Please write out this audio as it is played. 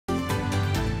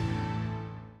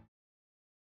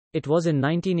It was in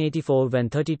 1984 when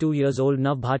 32 years old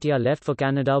Nav Bhatia left for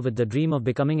Canada with the dream of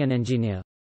becoming an engineer.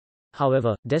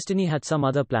 However, destiny had some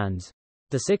other plans.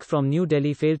 The Sikh from New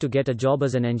Delhi failed to get a job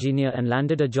as an engineer and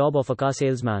landed a job of a car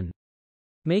salesman.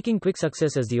 Making quick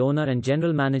success as the owner and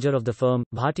general manager of the firm,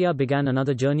 Bhatia began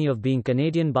another journey of being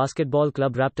Canadian basketball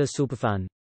club Raptors Superfan.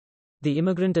 The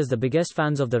immigrant is the biggest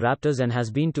fans of the Raptors and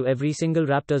has been to every single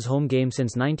Raptors home game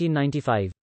since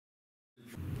 1995.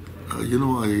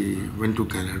 I went to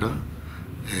Canada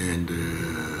and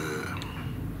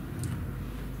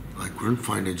I couldn't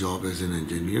find a job as an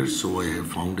engineer, so I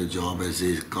found a job as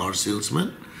a car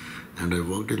salesman, and I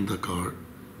worked in the car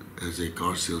as a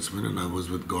car salesman, and I was,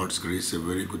 with God's grace, a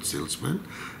very good salesman,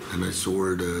 and I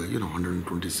sold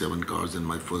 127 cars in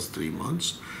my first 3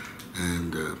 months,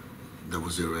 and that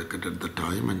was a record at the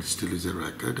time and still is a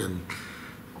record, and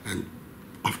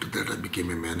after that I became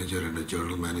a manager and a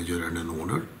general manager and an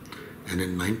owner. And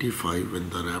in 95, when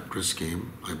the Raptors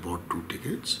came, I bought 2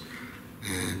 tickets,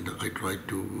 and I tried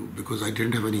to, because I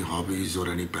didn't have any hobbies or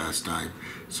any pastime,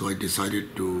 so I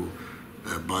decided to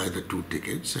buy the 2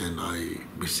 tickets, and I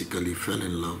basically fell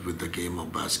in love with the game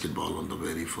of basketball on the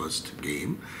very first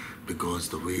game, because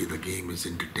the way the game is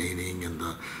entertaining, and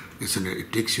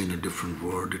it takes you in a different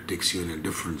world, it takes you in a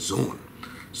different zone.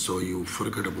 So you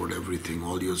forget about everything,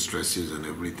 all your stresses and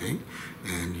everything,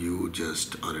 and you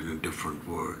just are in a different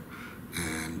world.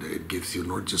 And it gives you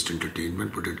not just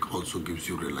entertainment, but it also gives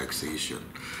you relaxation.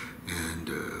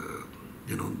 And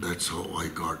that's how I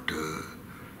got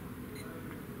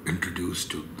introduced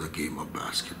to the game of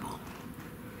basketball.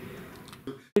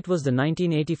 It was the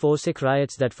 1984 Sikh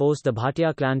riots that forced the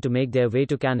Bhatia clan to make their way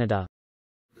to Canada.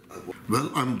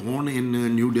 Well, I'm born in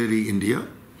New Delhi, India,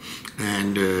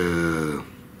 and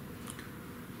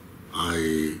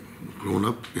I grown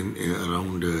up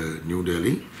around New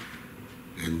Delhi.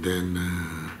 And then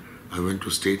I went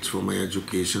to States for my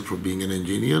education for being an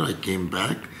engineer. I came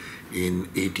back in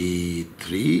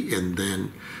 83 and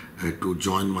then to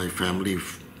join my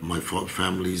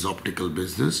family's optical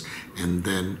business. And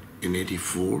then in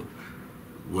 84,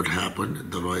 what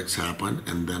happened? The riots happened,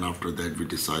 and then after that we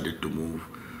decided to move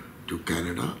to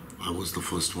Canada. I was the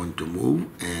first one to move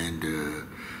and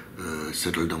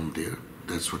settle down there.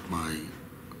 That's what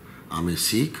I'm a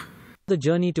Sikh. The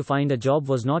journey to find a job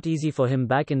was not easy for him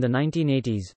back in the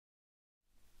 1980s.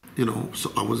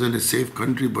 So I was in a safe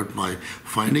country, but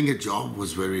finding a job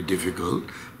was very difficult.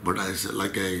 But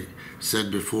like I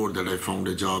said before, that I found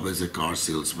a job as a car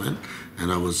salesman,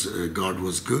 and God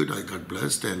was good. I got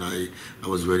blessed, and I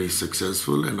was very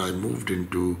successful, and I moved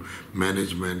into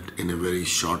management in a very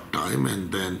short time,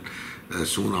 and then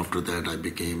soon after that I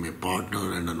became a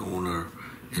partner and an owner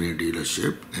in a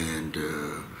dealership, and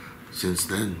since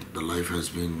then the life has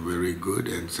been very good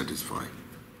and satisfying.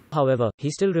 However,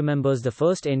 he still remembers the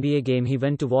first NBA game he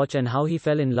went to watch and how he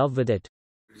fell in love with it.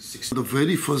 The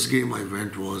very first game I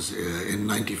went was in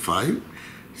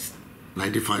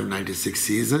 95-96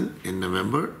 season in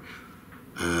November.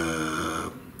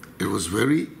 It was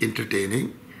very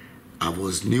entertaining. I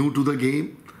was new to the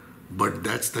game, but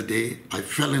that's the day I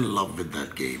fell in love with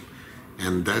that game,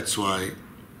 and that's why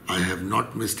I have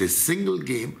not missed a single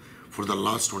game for the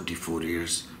last 24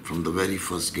 years from the very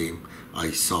first game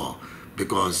I saw,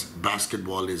 because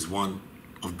basketball is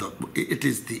it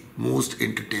is the most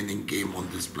entertaining game on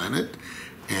this planet,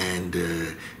 and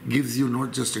gives you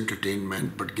not just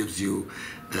entertainment, but gives you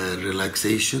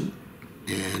relaxation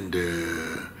and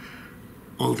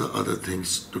all the other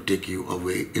things to take you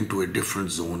away into a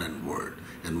different zone and world.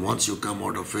 And once you come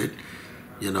out of it,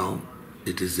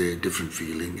 it is a different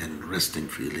feeling and resting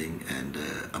feeling and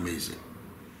amazing.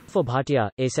 For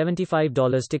Bhatia, a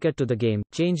 $75 ticket to the game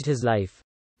changed his life.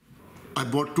 I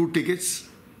bought 2 tickets.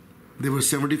 They were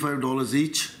 $75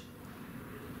 each.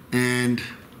 And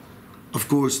of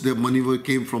course, the money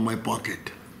came from my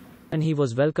pocket. And he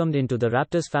was welcomed into the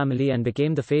Raptors family and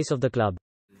became the face of the club.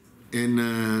 In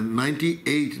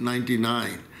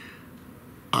 98-99,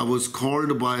 I was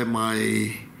called by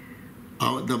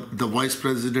the vice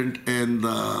president and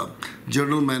the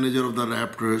general manager of the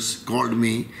Raptors called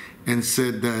me and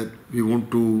said that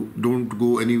don't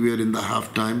go anywhere in the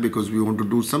halftime because we want to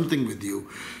do something with you.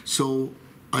 So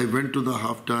I went to the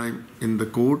halftime in the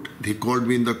court. He called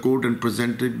me in the court and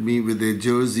presented me with a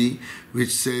jersey which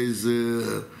says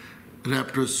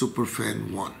Raptors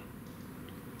Superfan 1.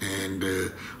 And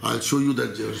I'll show you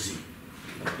that jersey.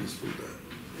 Please pull that.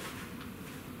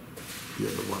 Yeah,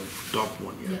 the one, top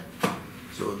one, yeah.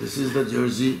 So this is the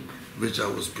jersey which I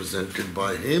was presented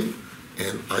by him,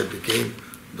 and I became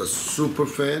the super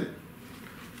fan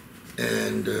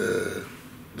and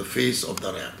the face of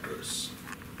the Raptors.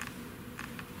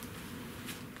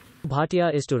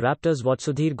 Bhatia is to Raptors what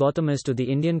Sudhir Gautam is to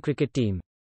the Indian cricket team.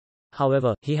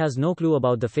 However, he has no clue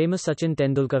about the famous Sachin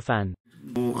Tendulkar fan.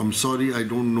 Oh, I'm sorry, I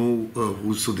don't know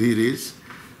who Sudhir is,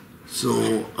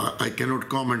 so I cannot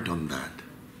comment on that.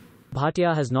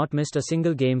 Bhatia has not missed a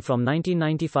single game from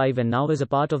 1995 and now is a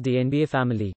part of the NBA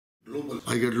family.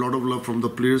 I get a lot of love from the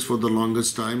players for the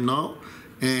longest time now,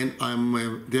 and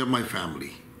they're my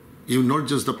family. Even not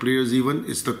just the players, even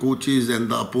it's the coaches and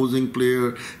the opposing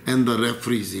player and the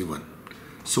referees even.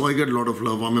 So I get a lot of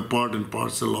love. I'm a part and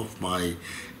parcel of my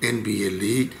NBA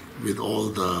league with all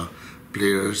the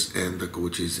players and the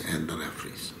coaches and the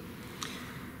referees.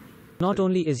 Not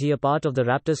only is he a part of the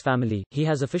Raptors family, he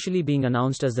has officially been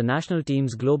announced as the national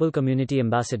team's global community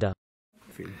ambassador.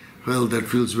 Well, that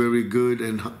feels very good,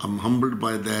 and I'm humbled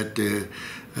by that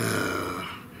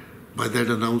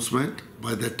announcement,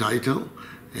 by that title.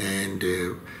 And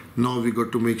now we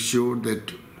got to make sure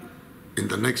that in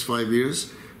the next 5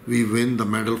 years, we win the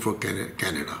medal for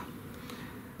Canada.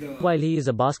 While he is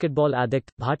a basketball addict,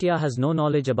 Bhatia has no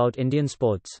knowledge about Indian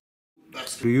sports.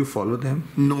 Do you follow them?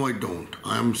 No, I don't.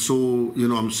 I'm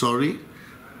sorry.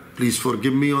 Please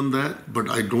forgive me on that, but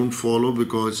I don't follow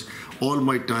because all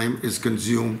my time is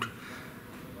consumed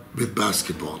with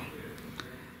basketball.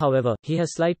 However, he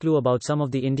has slight clue about some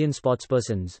of the Indian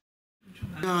sportspersons.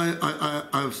 Yeah,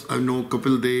 I know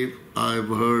Kapil Dev. I've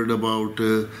heard about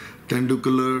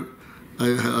Tendulkar.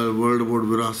 I've heard about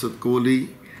Virasat Kohli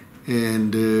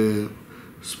and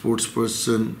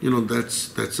sportsperson.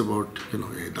 That's about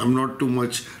it. I'm not too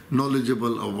much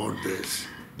knowledgeable about this.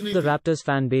 The Raptors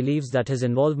fan believes that his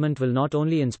involvement will not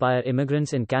only inspire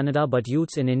immigrants in Canada but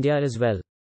youths in India as well.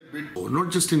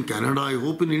 Not just in Canada, I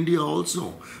hope in India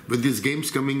also. With these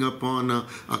games coming up on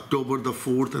October the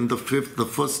 4th and the 5th, the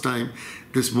first time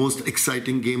this most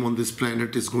exciting game on this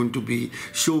planet is going to be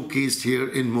showcased here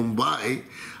in Mumbai.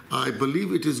 I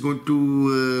believe it is going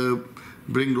to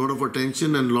bring a lot of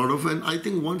attention and I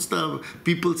think once the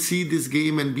people see this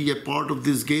game and be a part of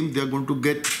this game, they are going to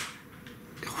get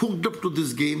hooked up to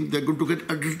this game. They're going to get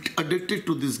addicted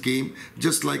to this game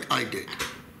just like I did.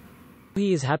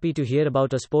 He is happy to hear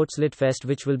about a Sports Lit Fest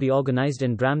which will be organized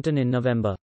in Brampton in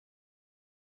November.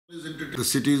 The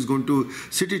city is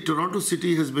Toronto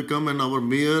City has become our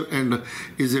mayor and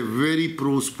is a very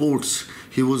pro sports.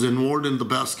 He was involved in the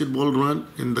basketball run,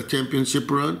 in the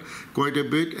championship run quite a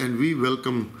bit, and we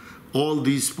welcome all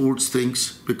these sports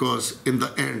things because in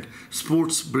the end,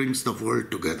 sports brings the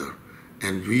world together.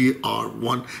 And we are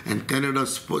one, and Canada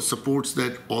supports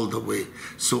that all the way.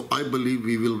 So I believe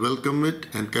we will welcome it,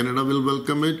 and Canada will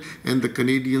welcome it, and the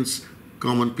Canadians,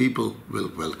 common people, will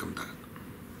welcome that.